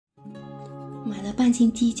买了半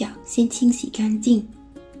斤鸡脚，先清洗干净，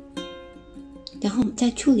然后我们再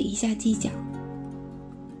处理一下鸡脚。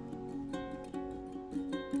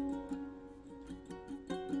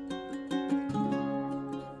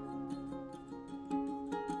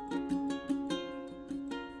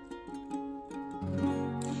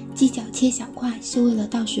鸡脚切小块是为了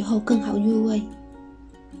到时候更好入味。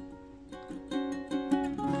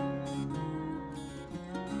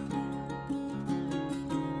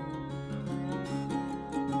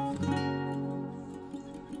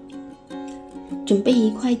准备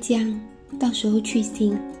1块姜，到时候去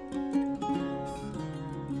腥。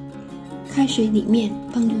开水里面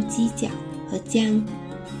放入鸡脚和姜，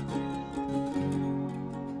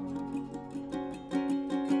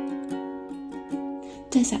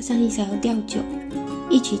再撒上1勺料酒，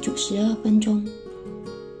一起煮12分钟。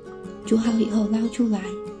煮好以后捞出来，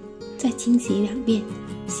再清洗2遍，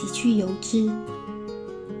洗去油脂，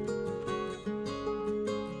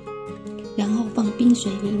然后放冰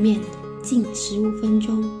水里面浸15分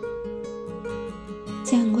钟，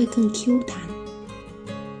这样会更 Q 弹。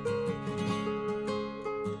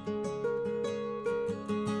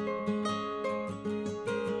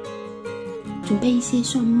准备一些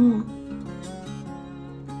蒜末，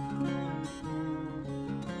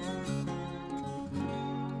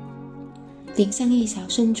淋上1勺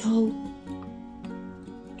生抽，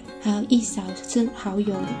还有1勺蚝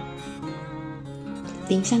油，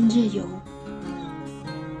淋上热油，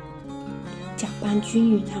搅拌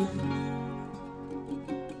均匀它们，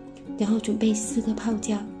然后准备4个泡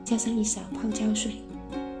椒，加上1勺泡椒水，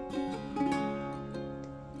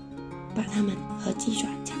把它们和鸡爪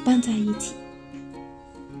搅拌在一起。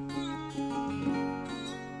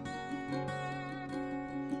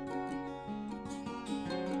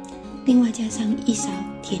另外加上1勺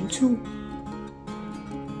甜醋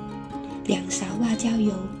，2勺辣椒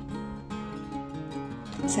油，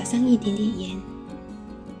撒上一点点盐，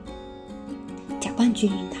搅拌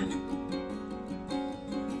均匀它们。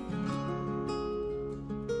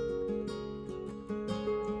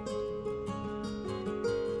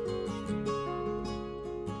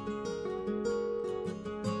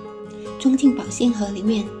装进保鲜盒里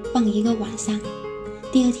面，放1个晚上，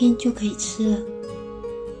第2天就可以吃了。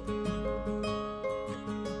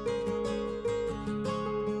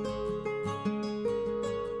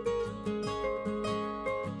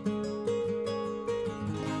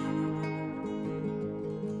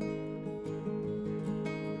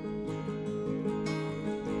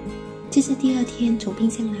这是第2天从冰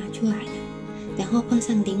箱拿出来的，然后放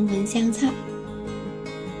上灵魂香菜，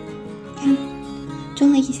看，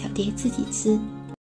装了1小碟自己吃。